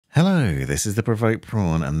Hello, this is the Provoked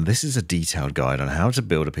Prawn, and this is a detailed guide on how to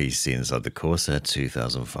build a PC inside the Corsair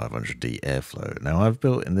 2500D Airflow. Now, I've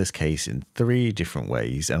built in this case in 3 different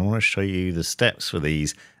ways, and I want to show you the steps for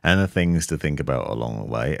these and the things to think about along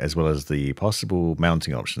the way, as well as the possible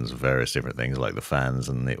mounting options of various different things like the fans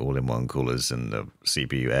and the all-in-one coolers and the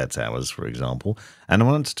CPU air towers, for example. And I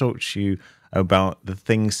wanted to talk to you about the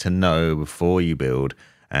things to know before you build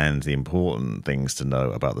and the important things to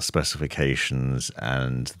know about the specifications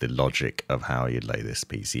and the logic of how you'd lay this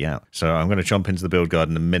PC out. So I'm going to jump into the build guide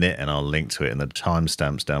in a minute, and I'll link to it in the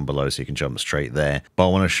timestamps down below so you can jump straight there. But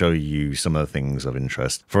I want to show you some of the things of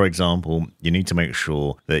interest. For example, you need to make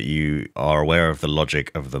sure that you are aware of the logic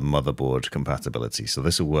of the motherboard compatibility. So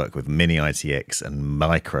this will work with Mini-ITX and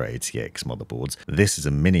Micro-ATX motherboards. This is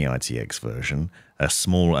a Mini-ITX version, a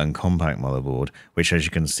small and compact motherboard, which, as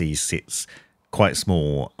you can see, sits quite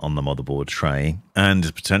small on the motherboard tray and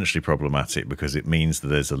is potentially problematic because it means that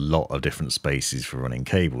there's a lot of different spaces for running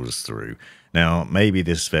cables through. Now, maybe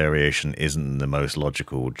this variation isn't the most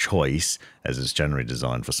logical choice, as it's generally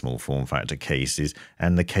designed for small form factor cases,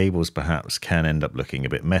 and the cables perhaps can end up looking a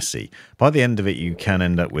bit messy. By the end of it, you can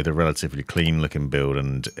end up with a relatively clean looking build,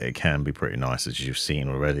 and it can be pretty nice, as you've seen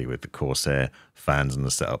already with the Corsair fans and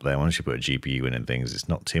the setup there. Once you put a GPU in and things, it's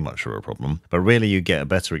not too much of a problem. But really, you get a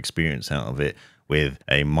better experience out of it with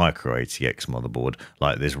a Micro-ATX motherboard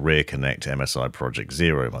like this Rear Connect MSI Project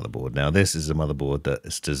Zero motherboard. Now, this is a motherboard that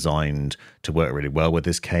is designed to work really well with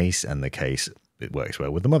this case, and the case, it works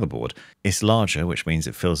well with the motherboard. It's larger, which means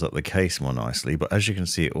it fills up the case more nicely, but as you can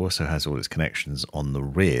see, it also has all its connections on the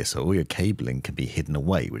rear, so all your cabling can be hidden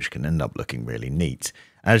away, which can end up looking really neat.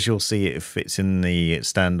 As you'll see, it fits in the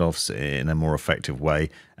standoffs in a more effective way,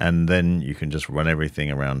 and then you can just run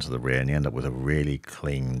everything around to the rear and you end up with a really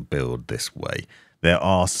clean build this way. There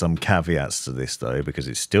are some caveats to this though, because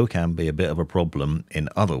it still can be a bit of a problem in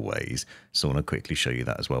other ways, so I want to quickly show you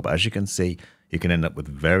that as well. But as you can see, you can end up with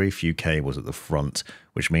very few cables at the front,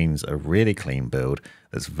 which means a really clean build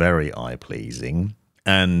that's very eye-pleasing,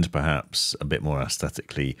 and perhaps a bit more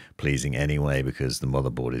aesthetically pleasing anyway, because the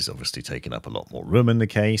motherboard is obviously taking up a lot more room in the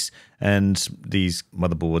case, and these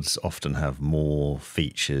motherboards often have more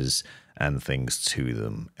features and things to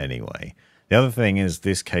them anyway. The other thing is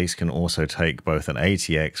this case can also take both an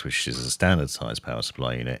ATX, which is a standard size power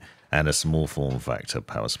supply unit, and a small form factor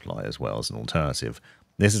power supply as well as an alternative.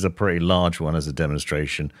 This is a pretty large one as a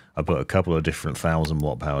demonstration. I put a couple of different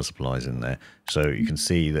 1000-watt power supplies in there, so you can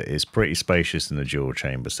see that it's pretty spacious in the dual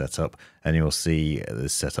chamber setup, and you'll see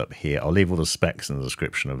this setup here. I'll leave all the specs in the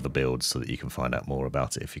description of the build so that you can find out more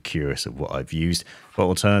about it if you're curious of what I've used. But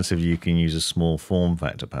alternatively, you can use a small form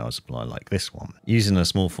factor power supply like this one. Using a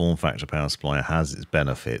small form factor power supply has its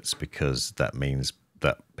benefits, because that means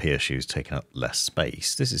that PSU is taking up less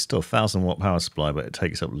space. This is still a 1000-watt power supply, but it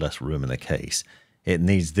takes up less room in the case. It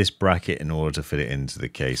needs this bracket in order to fit it into the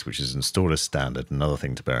case, which is installed as standard. Another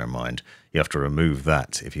thing to bear in mind, you have to remove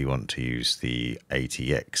that if you want to use the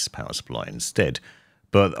ATX power supply instead.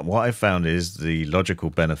 But what I found is the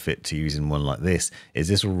logical benefit to using one like this is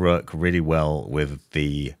this will work really well with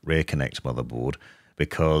the Rear Connect motherboard,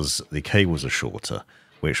 because the cables are shorter,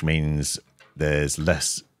 which means there's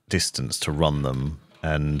less distance to run them.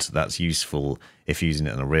 And that's useful if using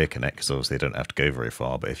it on a rear connect, because obviously they don't have to go very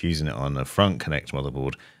far. But if using it on a front connect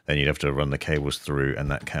motherboard, then you'd have to run the cables through, and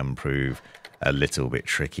that can prove a little bit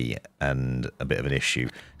tricky and a bit of an issue.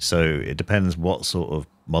 So it depends what sort of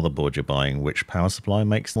motherboard you're buying, which power supply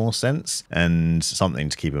makes more sense, and something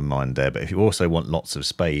to keep in mind there. But if you also want lots of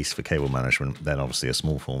space for cable management, then obviously a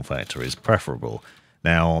small form factor is preferable.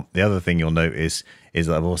 Now, the other thing you'll notice is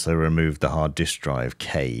that I've also removed the hard disk drive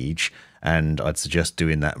cage, and I'd suggest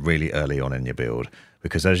doing that really early on in your build,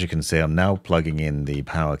 because as you can see, I'm now plugging in the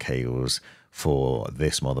power cables for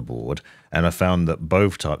this motherboard, and I found that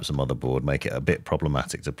both types of motherboard make it a bit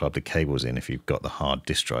problematic to plug the cables in if you've got the hard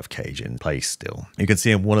disk drive cage in place still. You can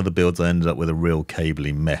see in one of the builds I ended up with a real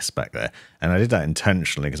cably mess back there, and I did that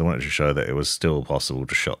intentionally because I wanted to show that it was still possible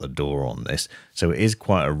to shut the door on this, so it is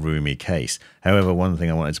quite a roomy case. However, one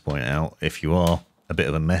thing I wanted to point out, if you are a bit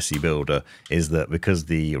of a messy builder, is that because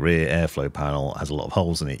the rear airflow panel has a lot of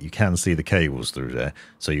holes in it, you can see the cables through there,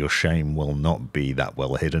 so your shame will not be that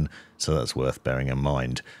well hidden, so that's worth bearing in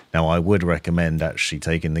mind. Now, I would recommend actually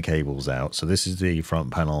taking the cables out. So this is the front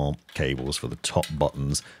panel cables for the top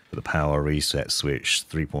buttons for the power reset switch,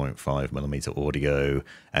 3.5mm audio,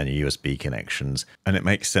 and USB connections, and it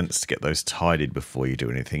makes sense to get those tidied before you do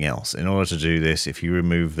anything else. In order to do this, if you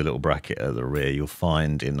remove the little bracket at the rear, you'll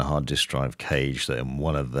find in the hard disk drive cage that in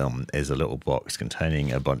one of them is a little box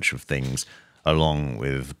containing a bunch of things along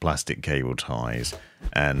with plastic cable ties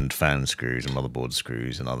and fan screws and motherboard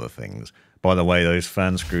screws and other things. By the way, those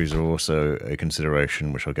fan screws are also a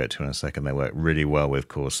consideration, which I'll get to in a second. They work really well with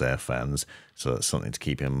Corsair fans, so that's something to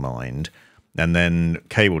keep in mind. And then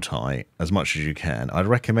cable tie as much as you can. I'd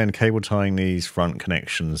recommend cable tying these front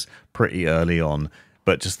connections pretty early on,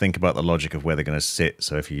 but just think about the logic of where they're going to sit.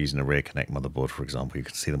 So if you're using a rear connect motherboard, for example, you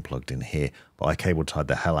can see them plugged in here. But I cable tied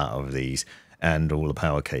the hell out of these and all the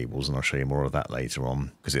power cables, and I'll show you more of that later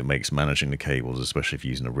on, because it makes managing the cables, especially if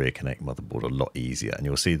you're using a rear connect motherboard, a lot easier. And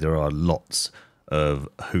you'll see there are lots of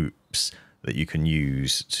hoops that you can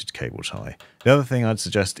use to cable tie. The other thing I'd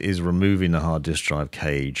suggest is removing the hard disk drive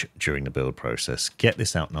cage during the build process. Get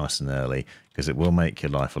this out nice and early, because it will make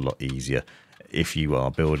your life a lot easier if you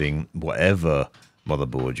are building whatever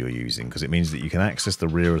motherboard you're using, because it means that you can access the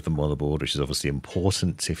rear of the motherboard, which is obviously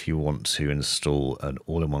important if you want to install an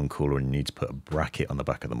all-in-one cooler and you need to put a bracket on the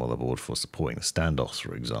back of the motherboard for supporting the standoffs,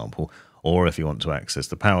 for example, or if you want to access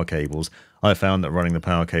the power cables. I found that running the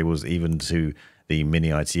power cables even to the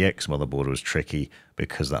Mini-ITX motherboard was tricky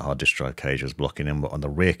because that hard disk drive cage was blocking them, but on the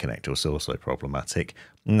rear connector was also problematic.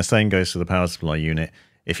 And the same goes for the power supply unit.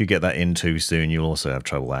 If you get that in too soon, you'll also have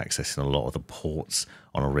trouble accessing a lot of the ports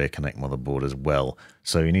on a rear connect motherboard as well.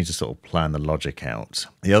 So you need to sort of plan the logic out.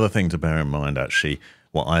 The other thing to bear in mind, actually,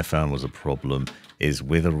 what I found was a problem is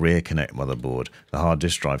with a rear connect motherboard, the hard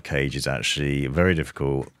disk drive cage is actually very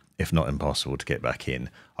difficult, if not impossible, to get back in.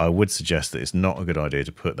 I would suggest that it's not a good idea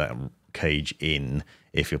to put that cage in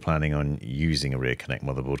if you're planning on using a rear connect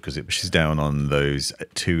motherboard, because it pushes down on those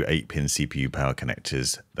two 8-pin CPU power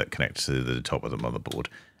connectors that connect to the top of the motherboard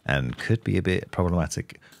and could be a bit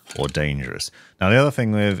problematic or dangerous. Now, the other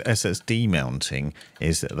thing with SSD mounting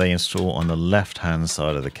is that they install on the left-hand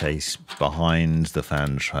side of the case behind the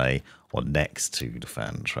fan tray or next to the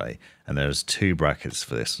fan tray. And there's two brackets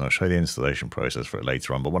for this, and I'll show you the installation process for it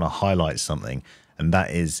later on, but I want to highlight something, and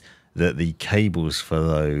that is that the cables for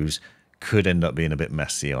those could end up being a bit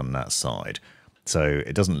messy on that side. So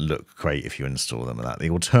it doesn't look great if you install them like that.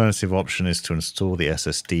 The alternative option is to install the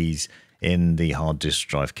SSDs in the hard disk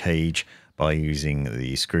drive cage by using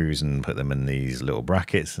the screws and put them in these little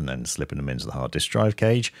brackets and then slipping them into the hard disk drive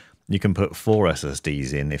cage. You can put 4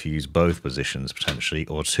 SSDs in if you use both positions potentially,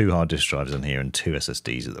 or 2 hard disk drives in here and 2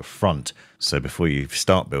 SSDs at the front. So before you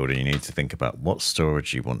start building, you need to think about what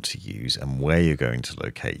storage you want to use and where you're going to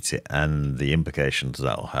locate it and the implications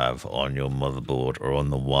that will have on your motherboard or on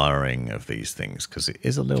the wiring of these things, because it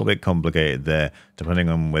is a little bit complicated there depending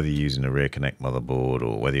on whether you're using a rear connect motherboard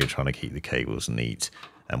or whether you're trying to keep the cables neat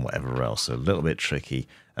and whatever else. So a little bit tricky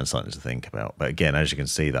and something to think about. But again, as you can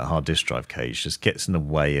see, that hard disk drive cage just gets in the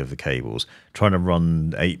way of the cables. Trying to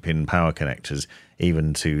run 8-pin power connectors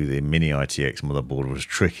even to the Mini-ITX motherboard was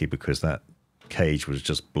tricky because that cage was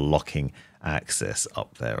just blocking access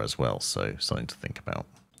up there as well. So something to think about.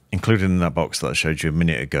 Included in that box that I showed you a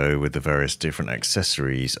minute ago with the various different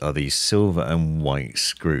accessories are these silver and white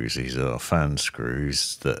screws. These are fan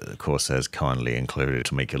screws that Corsair's kindly included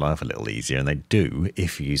to make your life a little easier, and they do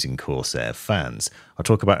if you're using Corsair fans. I'll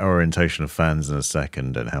talk about orientation of fans in a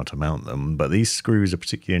second and how to mount them, but these screws are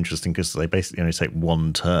particularly interesting because they basically only take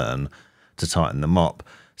one turn to tighten them up,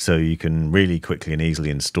 so you can really quickly and easily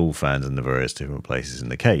install fans in the various different places in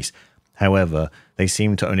the case. However, they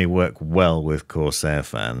seem to only work well with Corsair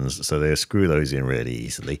fans, so they screw those in really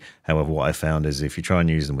easily. However, what I found is if you try and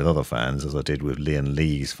use them with other fans, as I did with Lian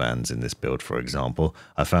Li's fans in this build, for example,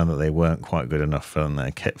 I found that they weren't quite good enough and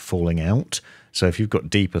they kept falling out. So if you've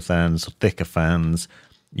got deeper fans or thicker fans,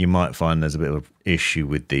 you might find there's a bit of an issue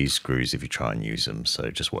with these screws if you try and use them,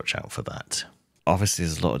 so just watch out for that. Obviously,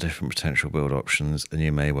 there's a lot of different potential build options, and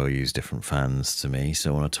you may well use different fans to me, so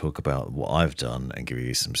I want to talk about what I've done and give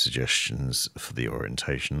you some suggestions for the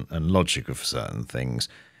orientation and logic of certain things.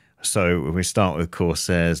 So if we start with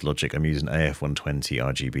Corsair's logic, I'm using AF120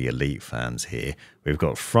 RGB Elite fans here. We've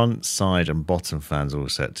got front, side and bottom fans all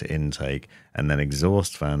set to intake, and then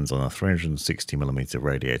exhaust fans on a 360mm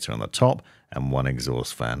radiator on the top and one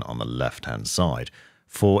exhaust fan on the left-hand side.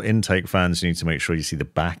 For intake fans, you need to make sure you see the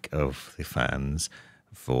back of the fans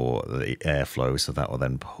for the airflow, so that will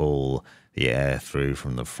then pull the air through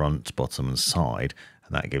from the front, bottom and side,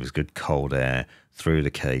 and that gives good cold air through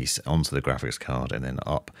the case onto the graphics card and then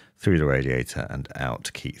up through the radiator and out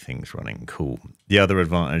to keep things running cool. The other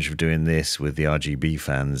advantage of doing this with the RGB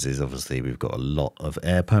fans is obviously we've got a lot of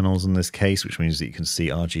air panels in this case, which means that you can see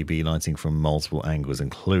RGB lighting from multiple angles,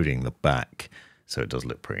 including the back. So it does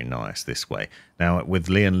look pretty nice this way. Now with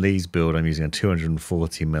Lian Li's build, I'm using a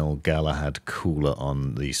 240mm Galahad cooler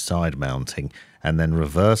on the side mounting, and then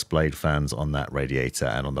reverse blade fans on that radiator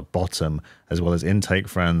and on the bottom, as well as intake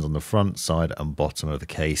fans on the front, side and bottom of the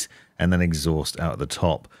case, and then exhaust out the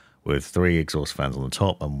top with 3 exhaust fans on the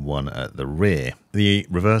top and 1 at the rear. The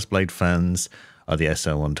reverse blade fans are the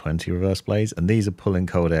SL120 reverse blades, and these are pulling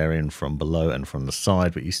cold air in from below and from the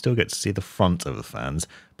side, but you still get to see the front of the fans.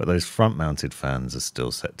 But those front mounted fans are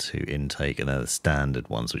still set to intake, and they're the standard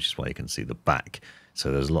ones, which is why you can see the back.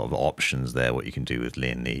 So there's a lot of options there what you can do with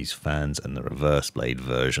these fans and the reverse blade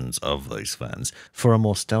versions of those fans. For a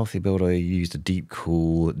more stealthy build, I used a deep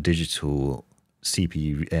cool digital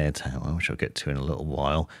CPU air tower, which I'll get to in a little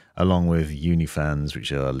while, along with unifans,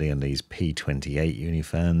 which are Lee's P28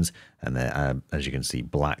 unifans, and they're, as you can see,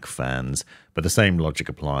 black fans. But the same logic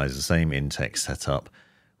applies, the same intake setup,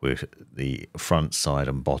 with the front, side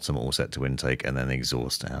and bottom all set to intake, and then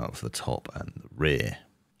exhaust out of the top and the rear.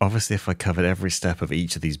 Obviously, if I covered every step of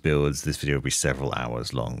each of these builds, this video would be several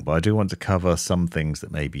hours long, but I do want to cover some things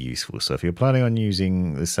that may be useful. So if you're planning on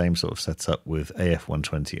using the same sort of setup with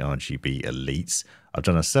AF120 RGB Elites, I've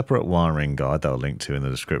done a separate wiring guide that I'll link to in the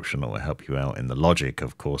description that will help you out in the logic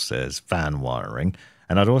of Corsair's fan wiring.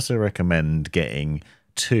 And I'd also recommend getting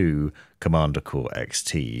 2 Commander Core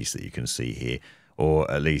XTs that you can see here, or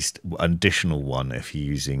at least an additional one if you're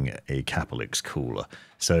using a Capelix cooler.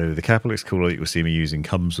 So the Capelix cooler that you'll see me using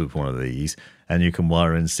comes with one of these, and you can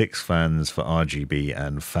wire in 6 fans for RGB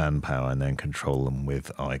and fan power and then control them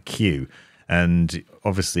with IQ. And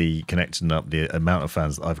obviously connecting up the amount of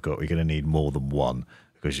fans that I've got, we're going to need more than 1,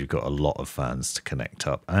 because you've got a lot of fans to connect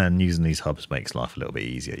up, and using these hubs makes life a little bit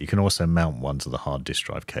easier. You can also mount one to the hard disk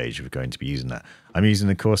drive cage if you're going to be using that. I'm using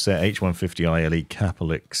the Corsair H150i Elite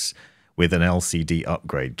Capelix with an LCD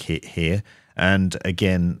upgrade kit here, and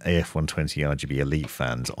again AF120 RGB Elite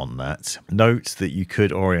fans on that. Note that you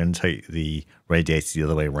could orientate the radiator the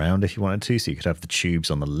other way around if you wanted to, so you could have the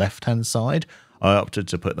tubes on the left hand side. I opted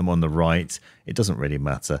to put them on the right. It doesn't really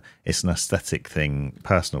matter. It's an aesthetic thing,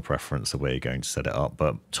 personal preference, the way you're going to set it up.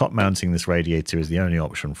 But top mounting this radiator is the only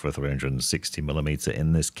option for a 360mm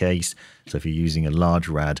in this case. So if you're using a large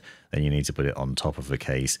rad, then you need to put it on top of the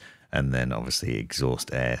case and then obviously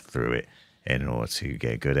exhaust air through it in order to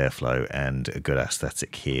get good airflow and a good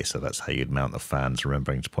aesthetic here. So that's how you'd mount the fans,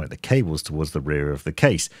 remembering to point the cables towards the rear of the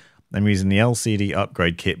case. I'm using the LCD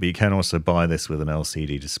upgrade kit, but you can also buy this with an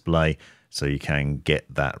LCD display, so you can get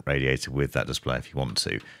that radiator with that display if you want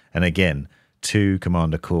to. And again, 2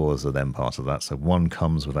 Commander cores are then part of that. So 1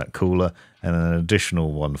 comes with that cooler and an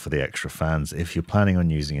additional 1 for the extra fans. If you're planning on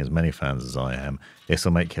using as many fans as I am, this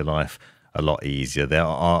will make your life a lot easier. There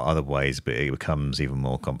are other ways, but it becomes even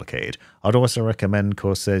more complicated. I'd also recommend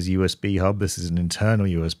Corsair's USB hub. This is an internal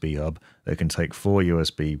USB hub that can take 4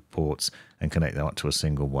 USB ports and connect them up to a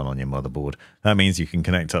single one on your motherboard. That means you can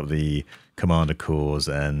connect up the Commander cores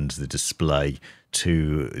and the display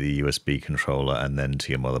to the USB controller and then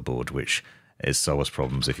to your motherboard, which solves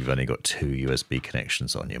problems if you've only got 2 USB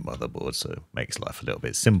connections on your motherboard, so it makes life a little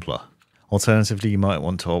bit simpler. Alternatively, you might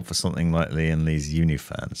want to opt for something like these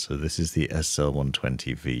unifans. So this is the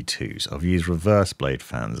SL120 V2s. I've used reverse blade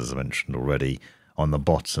fans, as I mentioned already, on the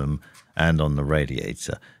bottom and on the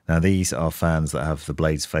radiator. Now these are fans that have the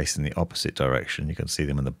blades facing the opposite direction. You can see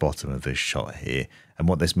them in the bottom of this shot here. And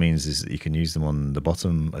what this means is that you can use them on the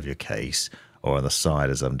bottom of your case or on the side,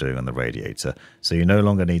 as I'm doing on the radiator. So you no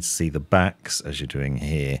longer need to see the backs as you're doing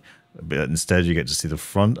here, but instead you get to see the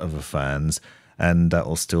front of the fans, and that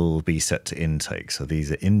will still be set to intake. So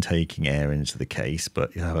these are intaking air into the case,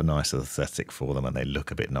 but you have a nice aesthetic for them and they look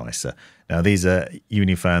a bit nicer. Now these are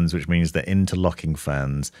unifans, which means they're interlocking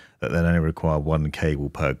fans that then only require 1 cable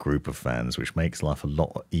per group of fans, which makes life a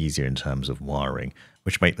lot easier in terms of wiring,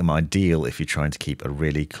 which make them ideal if you're trying to keep a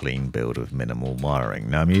really clean build with minimal wiring.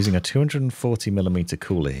 Now I'm using a 240mm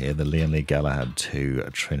cooler here, the Lee Galahad 2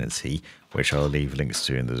 Trinity, which I'll leave links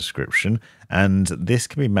to in the description. And this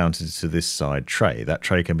can be mounted to this side tray. That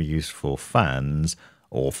tray can be used for fans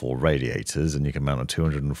or for radiators, and you can mount a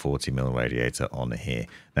 240mm radiator on here.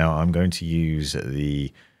 Now I'm going to use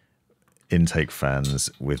the intake fans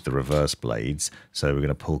with the reverse blades, so we're going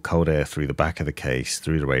to pull cold air through the back of the case,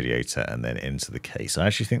 through the radiator, and then into the case. I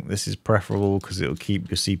actually think this is preferable because it'll keep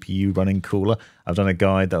your CPU running cooler. I've done a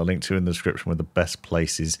guide that I'll link to in the description with the best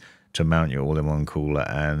places to mount your all-in-one cooler,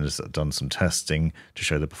 and I've done some testing to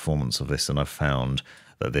show the performance of this, and I've found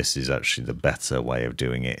that this is actually the better way of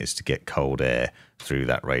doing it, is to get cold air through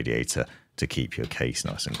that radiator to keep your case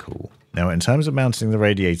nice and cool. Now in terms of mounting the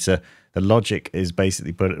radiator, the logic is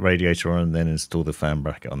basically put the radiator on and then install the fan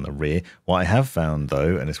bracket on the rear. What I have found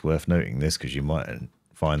though, and it's worth noting this because you might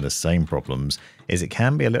find the same problems is it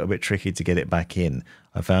can be a little bit tricky to get it back in.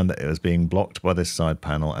 I found that it was being blocked by this side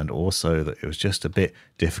panel, and also that it was just a bit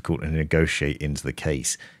difficult to negotiate into the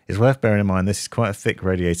case. It's worth bearing in mind this is quite a thick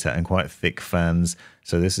radiator and quite thick fans,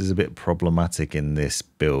 so this is a bit problematic in this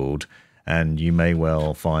build, and you may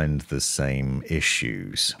well find the same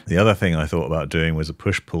issues. The other thing I thought about doing was a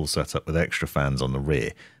push-pull setup with extra fans on the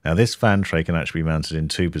rear. Now this fan tray can actually be mounted in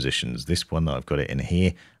two positions. This one that I've got it in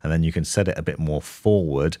here, and then you can set it a bit more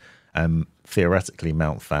forward and theoretically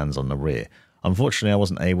mount fans on the rear. Unfortunately, I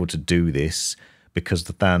wasn't able to do this because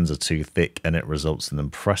the fans are too thick and it results in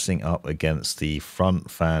them pressing up against the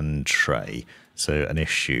front fan tray. So an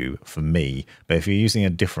issue for me. But if you're using a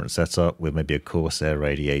different setup with maybe a Corsair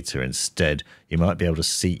radiator instead, you might be able to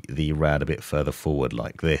seat the rad a bit further forward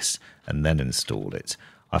like this and then install it.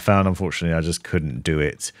 I found, unfortunately, I just couldn't do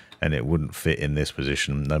it and it wouldn't fit in this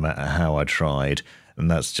position no matter how I tried. And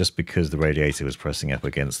that's just because the radiator was pressing up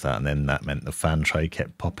against that, and then that meant the fan tray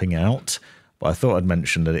kept popping out. But I thought I'd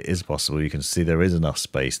mention that it is possible. You can see there is enough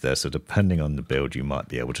space there, so depending on the build, you might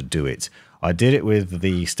be able to do it. I did it with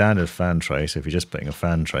the standard fan tray, so if you're just putting a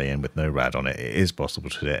fan tray in with no rad on it, it is possible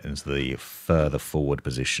to get into the further forward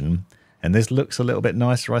position. And this looks a little bit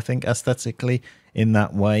nicer, I think, aesthetically in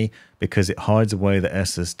that way, because it hides away the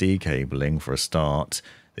SSD cabling for a start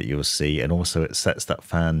that you'll see, and also it sets that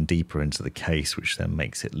fan deeper into the case, which then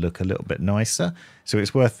makes it look a little bit nicer. So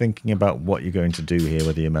it's worth thinking about what you're going to do here,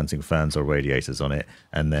 whether you're mounting fans or radiators on it,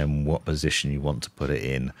 and then what position you want to put it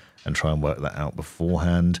in, and try and work that out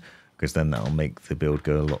beforehand, because then that'll make the build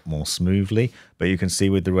go a lot more smoothly. But you can see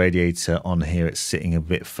with the radiator on here, it's sitting a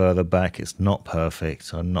bit further back. It's not perfect,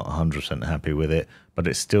 so I'm not 100% happy with it, but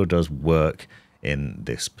it still does work in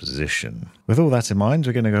this position. With all that in mind,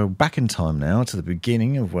 we're going to go back in time now to the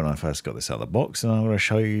beginning of when I first got this out of the box, and I'm going to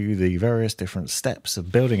show you the various different steps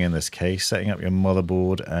of building, in this case, setting up your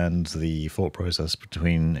motherboard and the thought process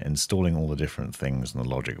between installing all the different things and the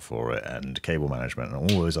logic for it and cable management and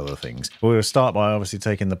all those other things. We'll start by obviously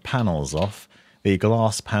taking the panels off. The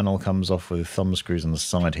glass panel comes off with thumb screws on the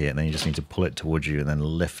side here, and then you just need to pull it towards you and then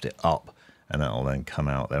lift it up, and that'll then come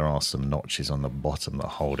out. There are some notches on the bottom that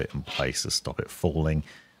hold it in place to stop it falling,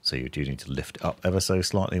 so you do need to lift it up ever so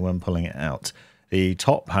slightly when pulling it out. The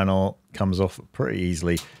top panel comes off pretty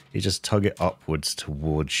easily. You just tug it upwards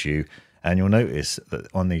towards you, and you'll notice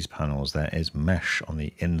that on these panels there is mesh on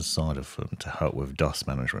the inside of them to help with dust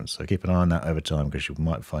management, so keep an eye on that over time, because you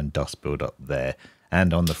might find dust build up there.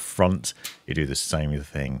 And on the front you do the same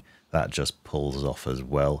thing, that just pulls off as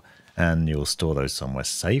well, and you'll store those somewhere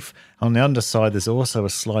safe. On the underside, there's also a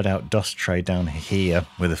slide out dust tray down here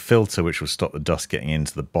with a filter which will stop the dust getting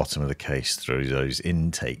into the bottom of the case through those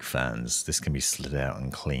intake fans. This can be slid out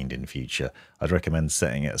and cleaned in future. I'd recommend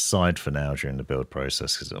setting it aside for now during the build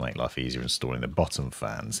process, because it'll make life easier installing the bottom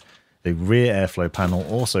fans. The rear airflow panel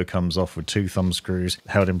also comes off with two thumb screws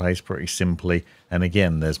held in place pretty simply, and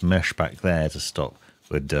again there's mesh back there to stop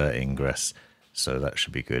with dirt ingress, so that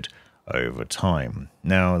should be good over time.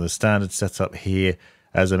 Now the standard setup here,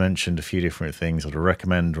 as I mentioned, a few different things. I'd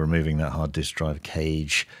recommend removing that hard disk drive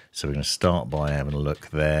cage, so we're going to start by having a look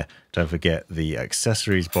there. Don't forget the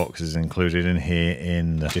accessories box is included in here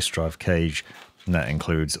in the disk drive cage, and that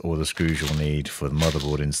includes all the screws you'll need for the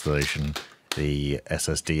motherboard installation, the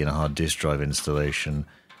SSD and a hard disk drive installation,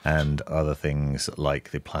 and other things like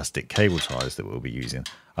the plastic cable ties that we'll be using.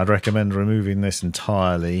 I'd recommend removing this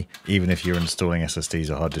entirely, even if you're installing SSDs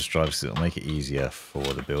or hard disk drives, because it'll make it easier for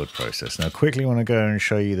the build process. Now, quickly want to go and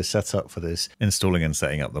show you the setup for this, installing and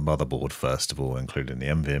setting up the motherboard first of all, including the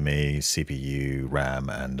NVMe, CPU, RAM,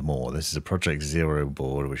 and more. This is a Project Zero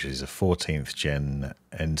board, which is a 14th gen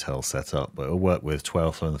Intel setup, but it'll work with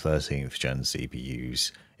 12th and 13th gen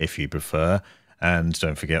CPUs if you prefer. And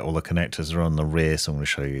don't forget, all the connectors are on the rear, so I'm going to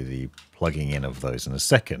show you the plugging in of those in a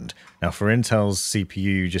second. Now for Intel's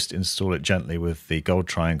CPU, just install it gently with the gold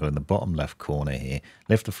triangle in the bottom left corner here.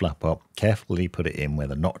 Lift the flap up, carefully put it in where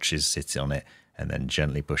the notches sit on it, and then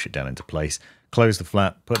gently push it down into place. Close the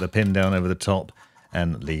flap, put the pin down over the top,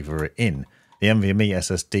 and lever it in. The NVMe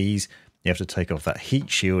SSDs, you have to take off that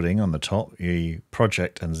heat shielding on the top. You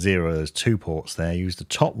project and zero those two ports there. Use the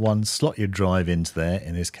top one, slot your drive into there,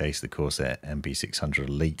 in this case the Corsair MP600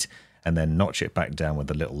 Elite, and then notch it back down with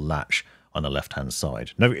the little latch on the left hand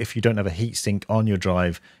side. Note, if you don't have a heatsink on your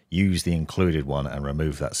drive, use the included one and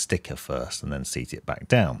remove that sticker first and then seat it back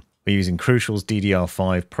down. We're using Crucial's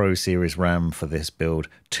DDR5 Pro Series RAM for this build.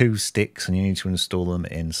 2 sticks, and you need to install them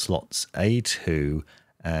in slots A2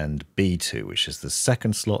 and B2, which is the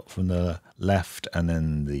second slot from the left and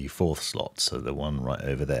then the fourth slot, so the one right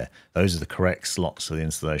over there. Those are the correct slots for the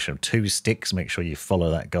installation of 2 sticks. Make sure you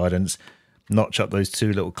follow that guidance. notch up those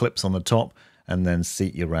two little clips on the top, and then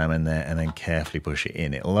seat your RAM in there and then carefully push it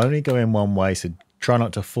in. It'll only go in one way, so try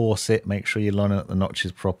not to force it. Make sure you're lining up the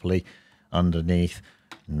notches properly underneath,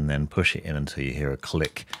 and then push it in until you hear a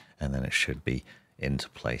click, and then it should be into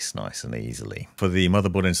place nice and easily. For the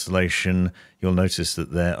motherboard installation, you'll notice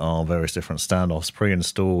that there are various different standoffs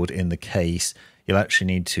pre-installed in the case. You'll actually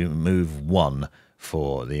need to move one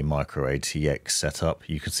for the Micro-ATX setup.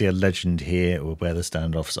 You can see a legend here where the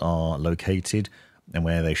standoffs are located and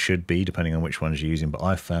where they should be, depending on which ones you're using. But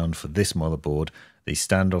I found for this motherboard, the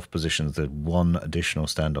standoff positions, there's one additional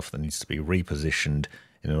standoff that needs to be repositioned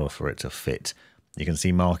in order for it to fit. You can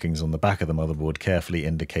see markings on the back of the motherboard carefully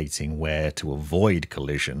indicating where to avoid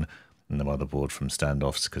collision in the motherboard from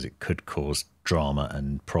standoffs, because it could cause drama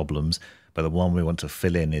and problems. But the one we want to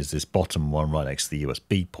fill in is this bottom one right next to the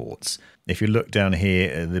USB ports. If you look down here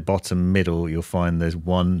at the bottom middle, you'll find there's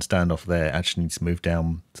one standoff there. Actually needs to move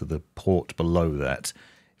down to the port below that.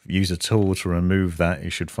 If you use a tool to remove that, you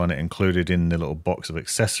should find it included in the little box of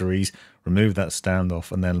accessories. Remove that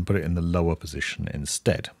standoff and then put it in the lower position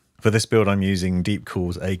instead. For this build, I'm using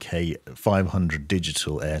Deepcool's AK500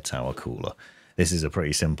 digital air tower cooler. This is a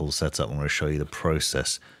pretty simple setup. I'm going to show you the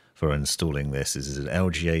process for installing this. This is an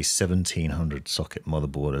LGA 1700 socket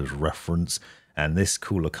motherboard as reference, and this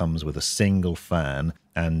cooler comes with a single fan,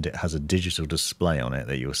 and it has a digital display on it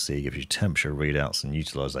that you'll see gives you temperature readouts and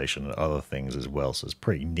utilization and other things as well. So it's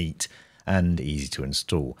pretty neat and easy to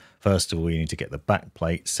install. First of all, you need to get the back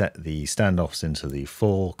plate, set the standoffs into the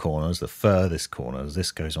four corners, the furthest corners.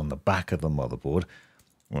 This goes on the back of the motherboard,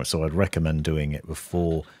 so I'd recommend doing it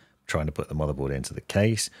before trying to put the motherboard into the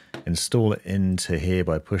case. Install it into here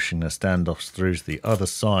by pushing the standoffs through to the other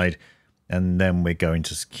side, and then we're going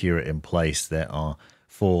to secure it in place. There are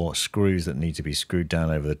 4 screws that need to be screwed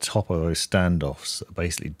down over the top of those standoffs,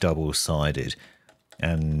 basically double-sided,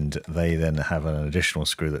 and they then have an additional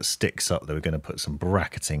screw that sticks up that we're going to put some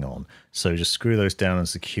bracketing on. So just screw those down and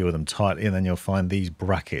secure them tightly, and then you'll find these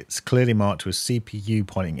brackets clearly marked with CPU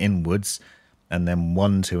pointing inwards, and then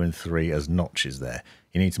 1, 2, and 3 as notches there.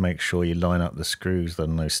 You need to make sure you line up the screws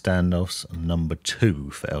on those standoffs, number 2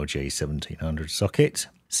 for LGA 1700 socket.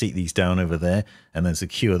 Seat these down over there, and then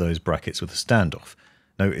secure those brackets with a standoff.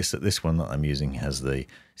 Notice that this one that I'm using has the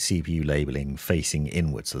CPU labeling facing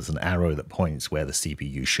inwards, so there's an arrow that points where the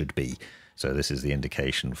CPU should be. So this is the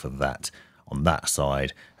indication for that on that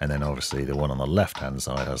side, and then obviously the one on the left hand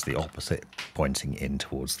side has the opposite, pointing in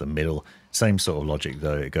towards the middle. Same sort of logic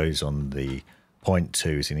though, it goes on the point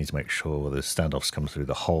 2, so you need to make sure the standoffs come through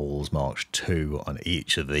the holes marked 2 on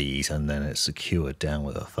each of these, and then it's secured down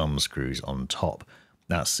with the thumb screws on top.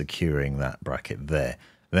 That's securing that bracket there.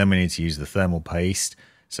 Then we need to use the thermal paste,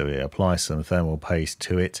 so we apply some thermal paste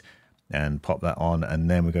to it and pop that on, and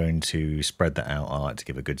then we're going to spread that out. I like to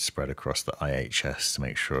give a good spread across the IHS to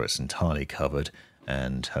make sure it's entirely covered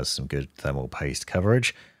and has some good thermal paste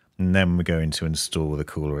coverage. And then we're going to install the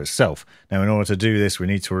cooler itself. Now, in order to do this, we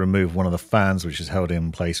need to remove one of the fans, which is held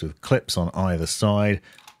in place with clips on either side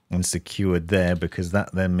and secured there, because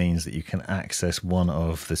that then means that you can access one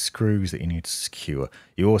of the screws that you need to secure.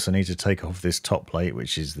 You also need to take off this top plate,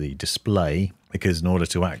 which is the display, because in order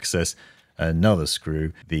to access another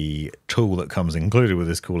screw, the tool that comes included with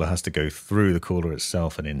this cooler has to go through the cooler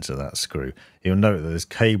itself and into that screw. You'll note that there's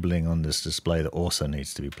cabling on this display that also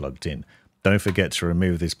needs to be plugged in. Don't forget to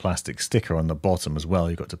remove this plastic sticker on the bottom as well.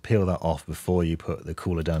 You've got to peel that off before you put the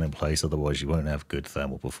cooler down in place, otherwise you won't have good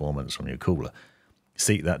thermal performance from your cooler.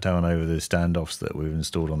 Seat that down over the standoffs that we've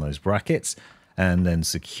installed on those brackets, and then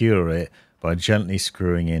secure it by gently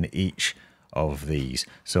screwing in each of these.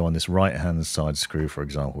 So on this right hand side screw, for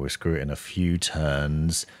example, we screw it in a few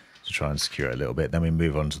turns to try and secure it a little bit. Then we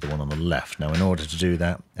move on to the one on the left. Now, in order to do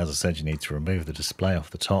that, as I said, you need to remove the display off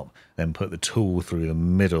the top, then put the tool through the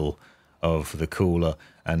middle of the cooler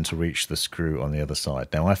and to reach the screw on the other side.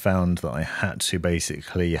 Now, I found that I had to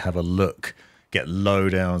basically have a look, get low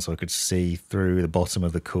down so I could see through the bottom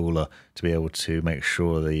of the cooler to be able to make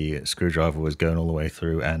sure the screwdriver was going all the way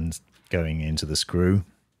through and going into the screw.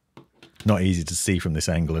 Not easy to see from this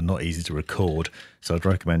angle and not easy to record, so I'd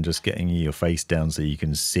recommend just getting your face down so you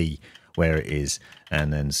can see where it is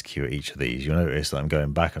and then secure each of these. You'll notice that I'm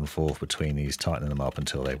going back and forth between these, tightening them up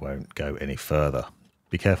until they won't go any further.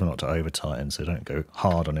 Be careful not to over tighten, so don't go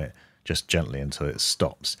hard on it, just gently until it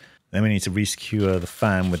stops. Then we need to resecure the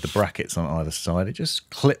fan with the brackets on either side. It just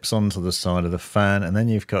clips onto the side of the fan, and then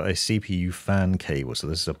you've got a CPU fan cable. So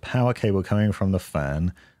this is a power cable coming from the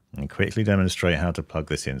fan, and quickly demonstrate how to plug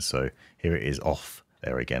this in. So here it is off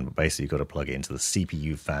there again, but basically you've got to plug it into the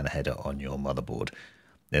CPU fan header on your motherboard.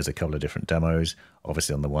 There's a couple of different demos.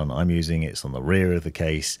 Obviously on the one I'm using, it's on the rear of the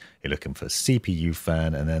case. You're looking for CPU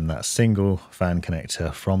fan, and then that single fan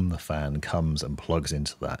connector from the fan comes and plugs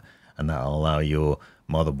into that. And that'll allow your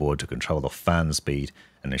motherboard to control the fan speed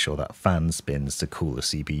and ensure that fan spins to cool the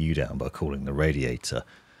CPU down by cooling the radiator.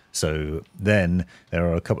 So then there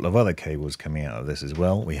are a couple of other cables coming out of this as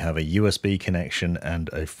well. We have a USB connection and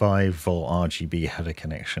a 5-volt RGB header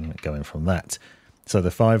connection going from that. So the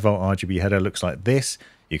 5-volt RGB header looks like this.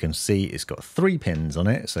 You can see it's got 3 pins on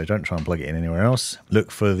it, so don't try and plug it in anywhere else.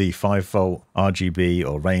 Look for the 5-volt RGB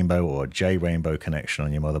or rainbow or J rainbow connection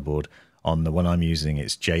on your motherboard. On the one I'm using,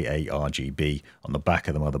 it's JA RGB on the back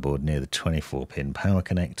of the motherboard near the 24-pin power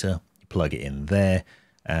connector. You plug it in there.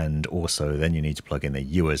 And also then you need to plug in a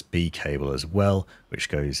USB cable as well, which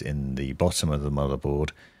goes in the bottom of the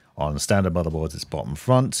motherboard. On standard motherboards, it's bottom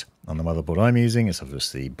front. On the motherboard I'm using, it's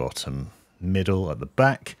obviously bottom middle at the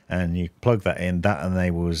back. And you plug that in. That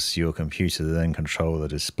enables your computer to then control the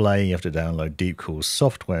display. You have to download Deepcool's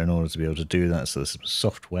software in order to be able to do that. So there's some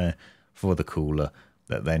software for the cooler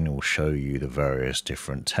that then will show you the various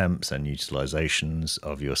different temps and utilizations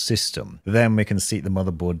of your system. Then we can seat the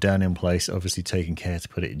motherboard down in place, obviously taking care to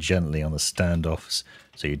put it gently on the standoffs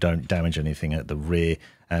so you don't damage anything at the rear,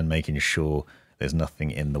 and making sure there's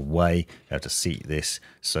nothing in the way. You have to seat this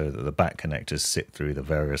so that the back connectors sit through the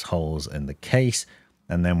various holes in the case,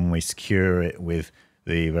 and then when we secure it with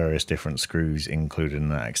the various different screws included in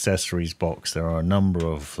that accessories box, there are a number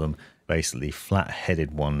of them, basically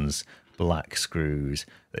flat-headed ones, black screws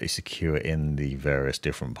that you secure in the various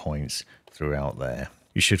different points throughout there.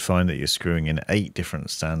 You should find that you're screwing in 8 different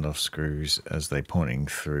standoff screws as they're pointing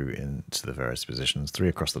through into the various positions, 3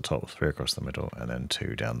 across the top, 3 across the middle, and then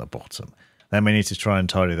 2 down the bottom. Then we need to try and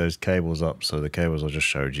tidy those cables up. So the cables I just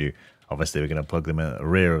showed you, obviously we're going to plug them in at the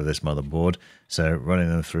rear of this motherboard, so running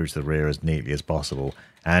them through to the rear as neatly as possible.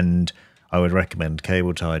 And I would recommend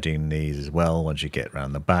cable tidying these as well once you get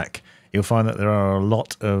around the back. You'll find that there are a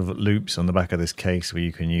lot of loops on the back of this case where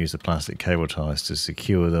you can use the plastic cable ties to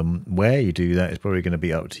secure them. Where you do that is probably going to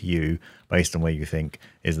be up to you based on where you think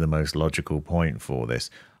is the most logical point for this.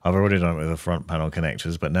 I've already done it with the front panel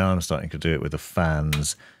connectors, but now I'm starting to do it with the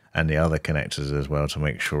fans and the other connectors as well to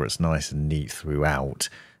make sure it's nice and neat throughout.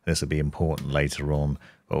 This will be important later on,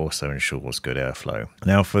 but also ensures good airflow.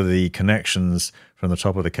 Now for the connections from the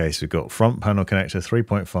top of the case, we've got front panel connector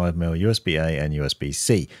 3.5mm USB-A and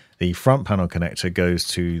USB-C. The front panel connector goes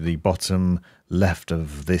to the bottom left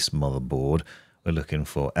of this motherboard. We're looking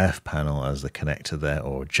for F panel as the connector there,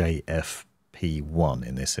 or JFP1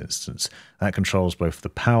 in this instance. That controls both the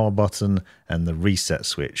power button and the reset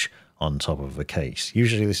switch on top of the case.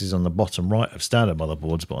 Usually this is on the bottom right of standard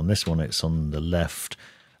motherboards, but on this one it's on the left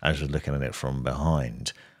as you're looking at it from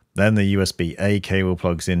behind. Then the USB-A cable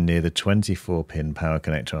plugs in near the 24-pin power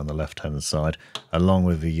connector on the left-hand side, along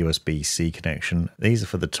with the USB-C connection. These are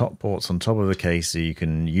for the top ports on top of the case, so you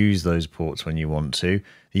can use those ports when you want to.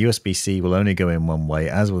 The USB-C will only go in one way,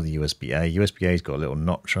 as will the USB-A. USB-A's got a little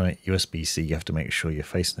notch on it. USB-C, you have to make sure you're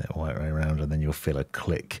facing it the right way around, and then you'll feel a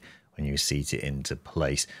click when you seat it into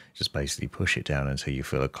place. Just basically push it down until you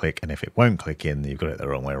feel a click, and if it won't click in, you've got it the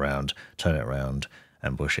wrong way around. Turn it around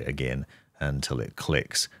and push it again until it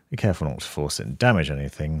clicks. Be careful not to force it and damage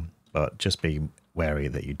anything, but just be wary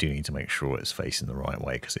that you do need to make sure it's facing the right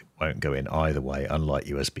way, because it won't go in either way, unlike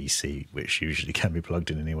USB-C, which usually can be plugged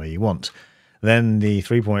in any way you want. Then the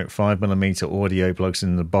 3.5mm audio plugs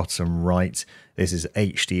in the bottom right. This is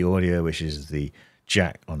HD audio, which is the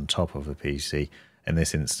jack on top of the PC. In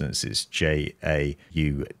this instance, it's JAUD1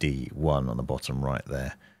 on the bottom right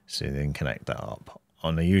there. So you then connect that up.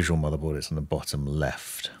 On the usual motherboard, it's on the bottom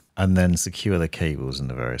left. And then secure the cables in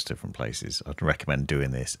the various different places. I'd recommend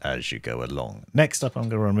doing this as you go along. Next up, I'm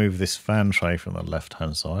going to remove this fan tray from the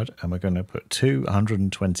left-hand side, and we're going to put 2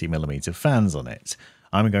 120mm fans on it.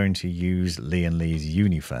 I'm going to use Lee & Lee's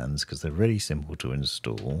Unifans because they're really simple to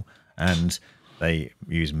install, and they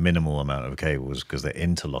use minimal amount of cables because they're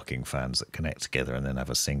interlocking fans that connect together and then have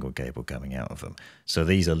a single cable coming out of them. So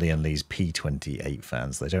these are Lee & Lee's P28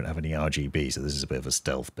 fans. They don't have any RGB, so this is a bit of a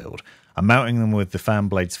stealth build. I'm mounting them with the fan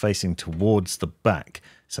blades facing towards the back.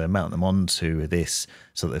 So mount them onto this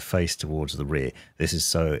so that they face towards the rear. This is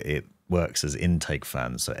so it works as intake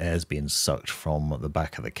fans, so air's being sucked from the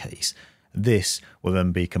back of the case. This will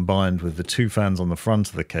then be combined with the 2 fans on the front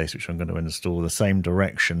of the case, which I'm going to install the same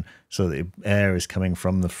direction so that air is coming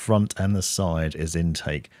from the front and the side as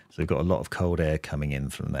intake. So we've got a lot of cold air coming in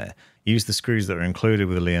from there. Use the screws that are included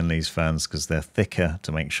with the Lee & Lee's fans because they're thicker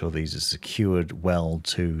to make sure these are secured well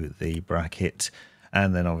to the bracket.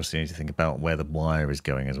 And then obviously you need to think about where the wire is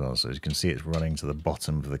going as well. So as you can see, it's running to the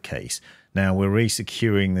bottom of the case. Now we're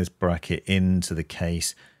re-securing this bracket into the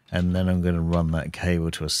case, and then I'm going to run that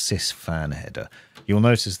cable to a sys fan header. You'll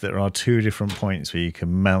notice there are two different points where you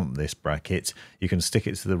can mount this bracket. You can stick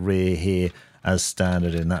it to the rear here as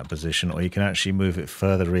standard in that position, or you can actually move it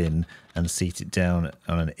further in and seat it down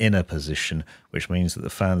on an inner position, which means that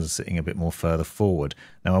the fans are sitting a bit more further forward.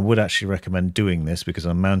 Now I would actually recommend doing this because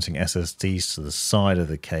I'm mounting SSDs to the side of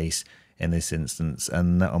the case in this instance,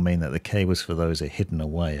 and that will mean that the cables for those are hidden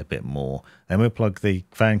away a bit more. Then we'll plug the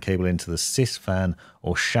fan cable into the sys fan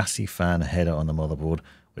or chassis fan header on the motherboard,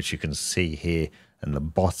 which you can see here in the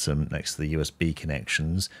bottom next to the USB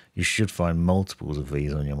connections. You should find multiples of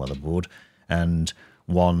these on your motherboard, and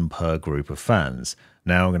one per group of fans.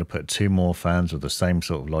 Now I'm going to put two more fans with the same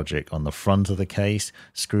sort of logic on the front of the case,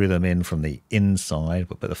 screw them in from the inside,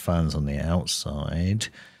 but put the fans on the outside,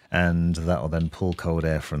 and that will then pull cold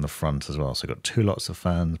air from the front as well. So I've got two lots of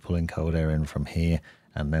fans pulling cold air in from here,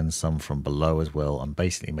 and then some from below as well. I'm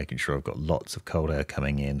basically making sure I've got lots of cold air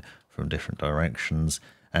coming in from different directions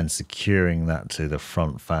and securing that to the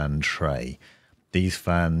front fan tray. These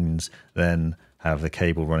fans then have the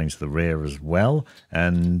cable running to the rear as well,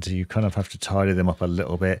 and you kind of have to tidy them up a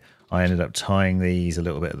little bit. I ended up tying these a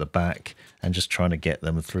little bit at the back and just trying to get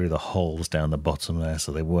them through the holes down the bottom there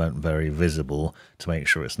so they weren't very visible, to make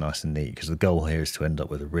sure it's nice and neat, because the goal here is to end up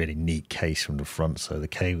with a really neat case from the front so the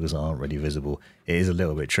cables aren't really visible. It is a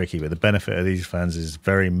little bit tricky, but the benefit of these fans is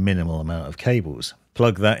very minimal amount of cables.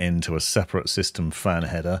 Plug that into a separate system fan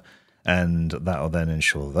header, and that will then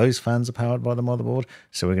ensure those fans are powered by the motherboard.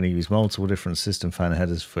 So we're going to use multiple different system fan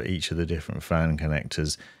headers for each of the different fan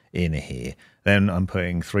connectors in here. Then I'm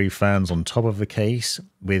putting 3 fans on top of the case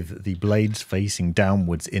with the blades facing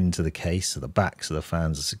downwards into the case, so the backs of the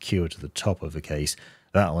fans are secured to the top of the case.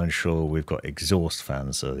 That will ensure we've got exhaust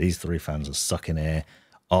fans, so these 3 fans are sucking air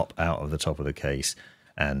up out of the top of the case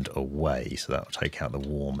and away, so that will take out the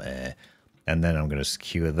warm air. And then I'm going to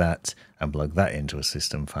secure that and plug that into a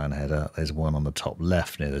system fan header. There's one on the top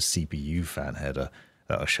left near the CPU fan header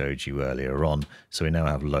that I showed you earlier on. So we now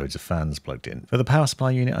have loads of fans plugged in. For the power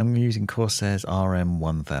supply unit, I'm using Corsair's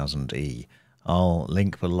RM1000E. I'll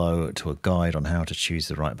link below to a guide on how to choose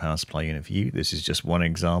the right power supply unit for you. This is just one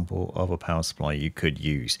example of a power supply you could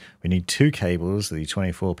use. We need 2 cables, the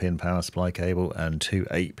 24-pin power supply cable and 2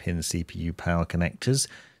 8-pin CPU power connectors.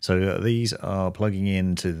 So these are plugging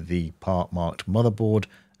into the part marked motherboard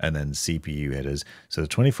and then CPU headers. So the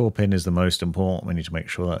 24-pin is the most important. We need to make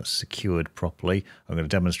sure that's secured properly. I'm going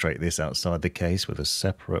to demonstrate this outside the case with a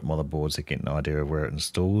separate motherboard so you get an idea of where it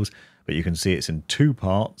installs. But you can see it's in 2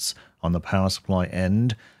 parts on the power supply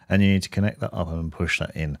end, and you need to connect that up and push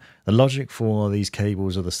that in. The logic for these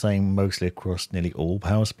cables are the same mostly across nearly all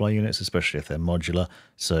power supply units, especially if they're modular.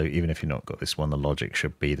 So even if you've not got this one, the logic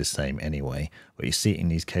should be the same anyway. But you're seating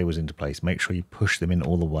these cables into place. Make sure you push them in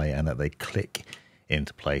all the way and that they click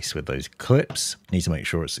into place with those clips. You need to make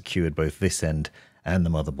sure it's secured both this end and the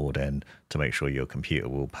motherboard end to make sure your computer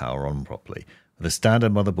will power on properly. The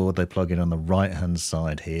standard motherboard, they plug in on the right hand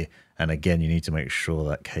side here, and again you need to make sure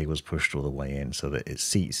that cable's pushed all the way in so that it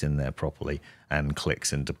seats in there properly and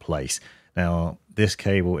clicks into place. Now this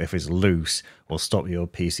cable, if it's loose, will stop your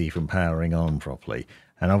PC from powering on properly,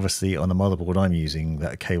 and obviously on the motherboard I'm using,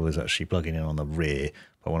 that cable is actually plugging in on the rear.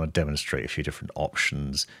 But I want to demonstrate a few different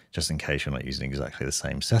options just in case you're not using exactly the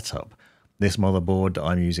same setup. This motherboard that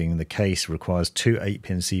I'm using, the case requires 2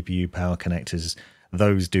 8-pin CPU power connectors.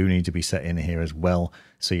 Those do need to be set in here as well.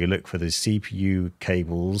 So you look for the CPU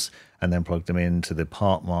cables and then plug them into the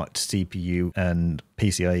part marked CPU and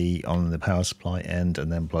PCIe on the power supply end,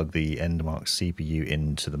 and then plug the end marked CPU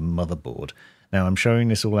into the motherboard. Now I'm showing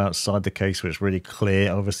this all outside the case, which is really clear.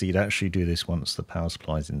 Obviously you'd actually do this once the power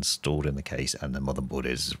supply is installed in the case and the motherboard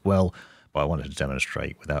is as well. But I wanted to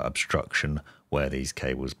demonstrate without obstruction where these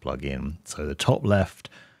cables plug in. So the top left,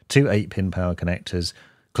 2 8-pin power connectors,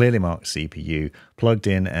 clearly marked CPU, plugged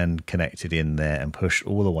in and connected in there and pushed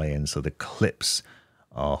all the way in so the clips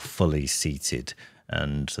are fully seated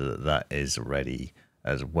and that is ready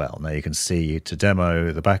as well. Now you can see, to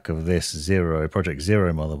demo the back of this Project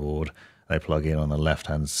Zero motherboard, they plug in on the left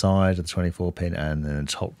hand side of the 24-pin and then the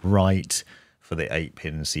top right for the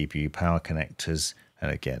 8-pin CPU power connectors. And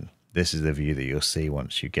again, this is the view that you'll see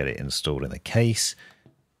once you get it installed in the case.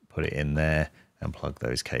 Put it in there and plug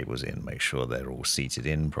those cables in. Make sure they're all seated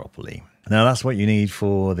in properly. Now that's what you need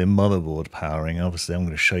for the motherboard powering. Obviously I'm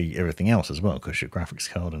going to show you everything else as well, because your graphics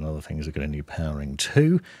card and other things are going to need powering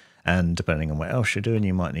too. And depending on what else you're doing,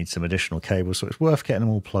 you might need some additional cables. So it's worth getting them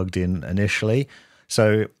all plugged in initially.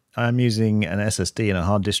 So I'm using an SSD and a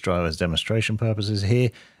hard disk drive as demonstration purposes here,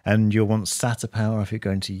 and you'll want SATA power if you're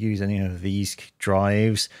going to use any of these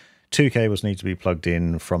drives. Two cables need to be plugged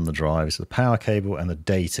in from the drives, the power cable and the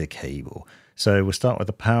data cable. So we'll start with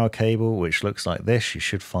the power cable, which looks like this. You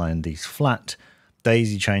should find these flat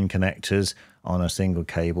daisy chain connectors on a single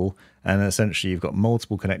cable, and essentially you've got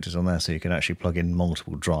multiple connectors on there, so you can actually plug in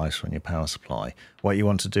multiple drives from your power supply. What you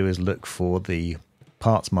want to do is look for the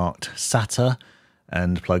parts marked SATA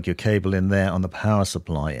and plug your cable in there on the power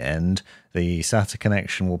supply end. The SATA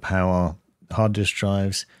connection will power hard disk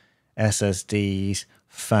drives, SSDs,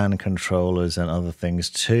 fan controllers and other things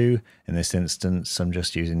too. In this instance, I'm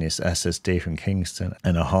just using this SSD from Kingston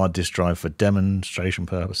and a hard disk drive for demonstration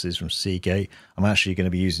purposes from Seagate. I'm actually going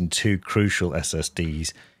to be using two crucial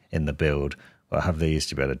SSDs in the build, but I have these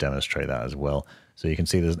to be able to demonstrate that as well. So you can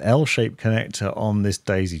see there's an L-shaped connector on this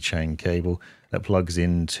daisy chain cable that plugs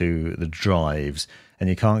into the drives, and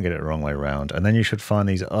you can't get it the wrong way around. And then you should find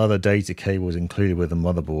these other data cables included with the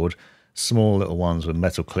motherboard, small little ones with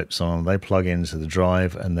metal clips on. They plug into the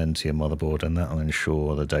drive and then to your motherboard, and that will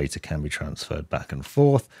ensure the data can be transferred back and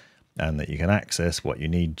forth and that you can access what you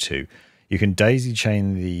need to. You can daisy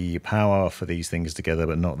chain the power for these things together,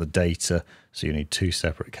 but not the data. So you need two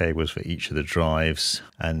separate cables for each of the drives.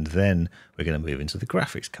 And then we're going to move into the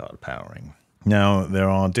graphics card powering. Now, there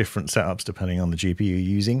are different setups depending on the GPU you're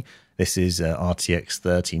using. This is RTX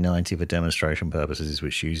 3090 for demonstration purposes,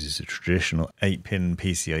 which uses a traditional 8-pin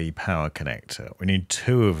PCIe power connector. We need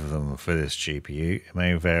two of them for this GPU. It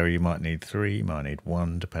may vary, you might need three, you might need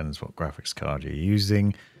one, depends what graphics card you're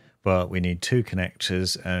using. But we need two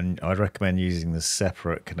connectors, and I'd recommend using the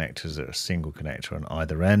separate connectors that are a single connector on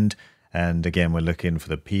either end. And again, we're looking for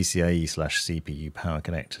the PCIe/CPU power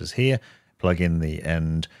connectors here. Plug in the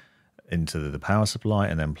end into the power supply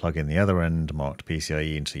and then plug in the other end marked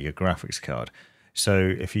PCIe into your graphics card. So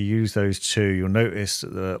if you use those two, you'll notice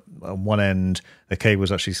that on one end the cable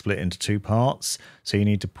is actually split into two parts, so you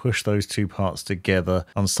need to push those two parts together.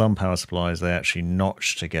 On some power supplies they actually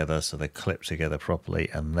notch together so they clip together properly,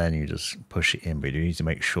 and then you just push it in. But you need to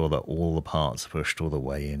make sure that all the parts are pushed all the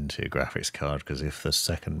way into your graphics card, because if the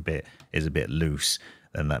second bit is a bit loose,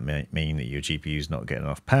 then that might mean that your GPU is not getting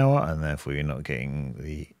enough power, and therefore you're not getting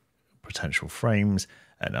the potential frames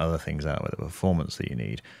and other things out with the performance that you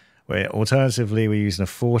need. Alternatively, we're using a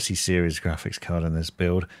 40 series graphics card in this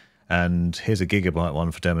build, and here's a gigabyte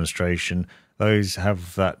one for demonstration. Those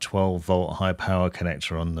have that 12-volt high power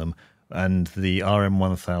connector on them, and the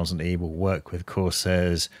RM1000E will work with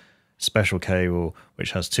Corsair's special cable,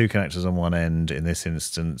 which has two connectors on one end. In this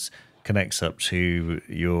instance, connects up to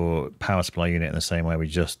your power supply unit in the same way we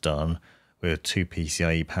just done, with two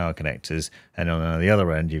PCIe power connectors, and on the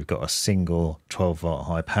other end you've got a single 12-volt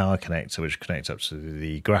high power connector which connects up to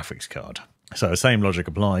the graphics card. So the same logic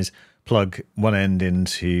applies. Plug one end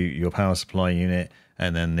into your power supply unit,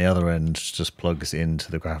 and then the other end just plugs into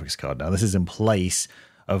the graphics card. Now this is in place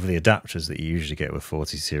of the adapters that you usually get with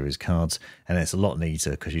 40 series cards, and it's a lot neater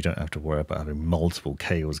because you don't have to worry about having multiple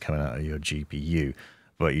cables coming out of your GPU.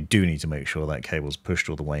 But you do need to make sure that cable's pushed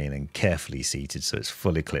all the way in and carefully seated so it's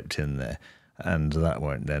fully clipped in there, and that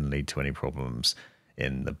won't then lead to any problems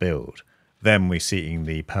in the build. Then we're seating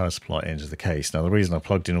the power supply into the case. Now the reason I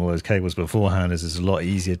plugged in all those cables beforehand is it's a lot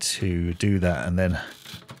easier to do that and then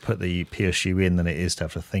put the PSU in than it is to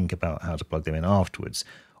have to think about how to plug them in afterwards.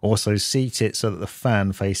 Also seat it so that the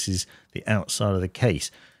fan faces the outside of the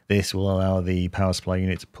case. This will allow the power supply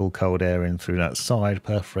unit to pull cold air in through that side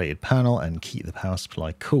perforated panel and keep the power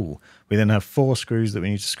supply cool. We then have 4 screws that we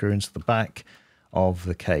need to screw into the back of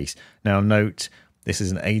the case. Now note, this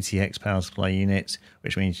is an ATX power supply unit,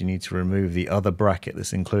 which means you need to remove the other bracket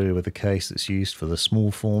that's included with the case that's used for the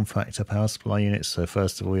small form factor power supply units. So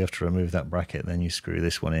first of all you have to remove that bracket, then you screw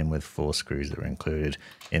this one in with 4 screws that are included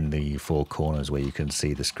in the 4 corners where you can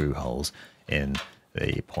see the screw holes in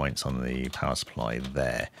the points on the power supply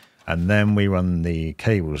there. And then we run the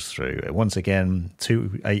cables through. Once again,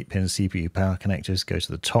 2 8-pin CPU power connectors go to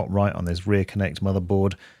the top right on this rear connect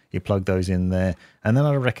motherboard. You plug those in there, and then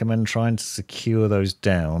I recommend trying to secure those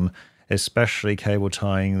down, especially cable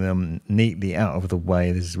tying them neatly out of the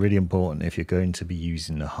way. This is really important if you're going to be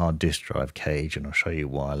using a hard disk drive cage, and I'll show you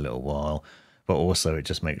why in a little while. But also it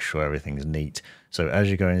just makes sure everything's neat. So as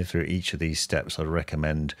you're going through each of these steps, I'd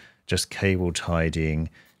recommend just cable tidying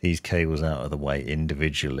these cables out of the way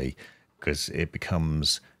individually, because it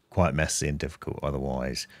becomes quite messy and difficult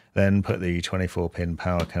otherwise. Then put the 24-pin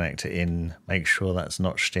power connector in, make sure that's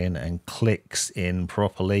notched in and clicks in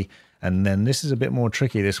properly, And then this is a bit more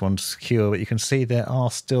tricky, this one to secure, but you can see there are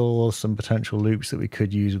still some potential loops that we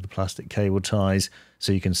could use with the plastic cable ties.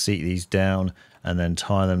 So you can seat these down and then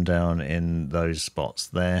tie them down in those spots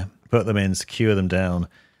there. Put them in, secure them down,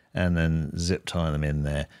 and then zip tie them in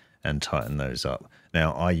there and tighten those up.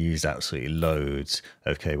 Now, I used absolutely loads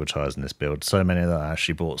of cable ties in this build, so many that I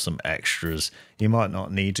actually bought some extras. You might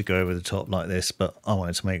not need to go over the top like this, but I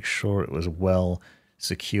wanted to make sure it was well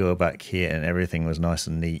secure back here and everything was nice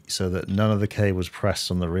and neat so that none of the cables pressed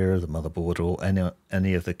on the rear of the motherboard or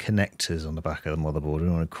any of the connectors on the back of the motherboard. We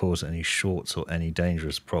don't want to cause any shorts or any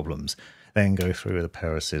dangerous problems. Then go through with a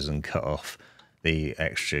pair of scissors and cut off the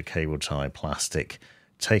extra cable tie plastic,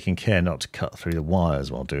 taking care not to cut through the wires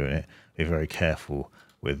while doing it. Be very careful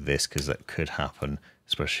with this because that could happen,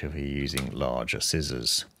 especially if you're using larger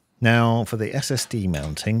scissors. Now for the SSD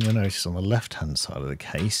mounting, you'll notice on the left hand side of the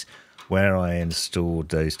case where I installed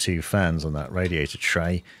those two fans on that radiator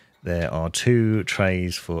tray, there are two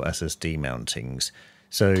trays for SSD mountings.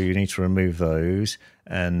 So you need to remove those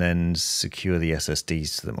and then secure the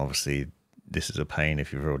SSDs to them. Obviously this is a pain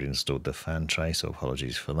if you've already installed the fan tray, so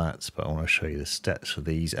apologies for that, but I want to show you the steps for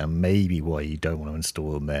these and maybe why you don't want to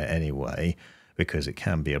install them there anyway, because it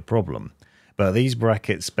can be a problem. But these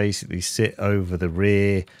brackets basically sit over the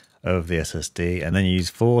rear of the SSD and then you use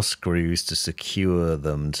 4 screws to secure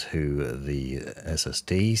them to the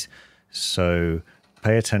SSDs. So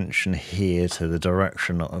pay attention here to the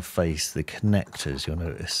direction that I face the connectors. You'll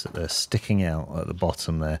notice that they're sticking out at the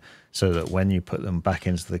bottom there so that when you put them back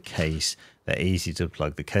into the case, they're easy to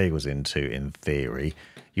plug the cables into in theory.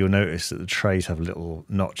 You'll notice that the trays have little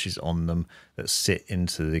notches on them that sit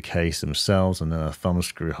into the case themselves, and then a thumb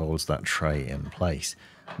screw holds that tray in place.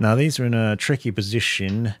 Now these are in a tricky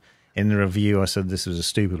position. In the review I said this was a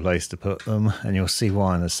stupid place to put them, and you'll see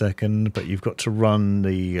why in a second, but you've got to run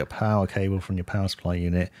the power cable from your power supply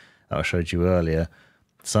unit that I showed you earlier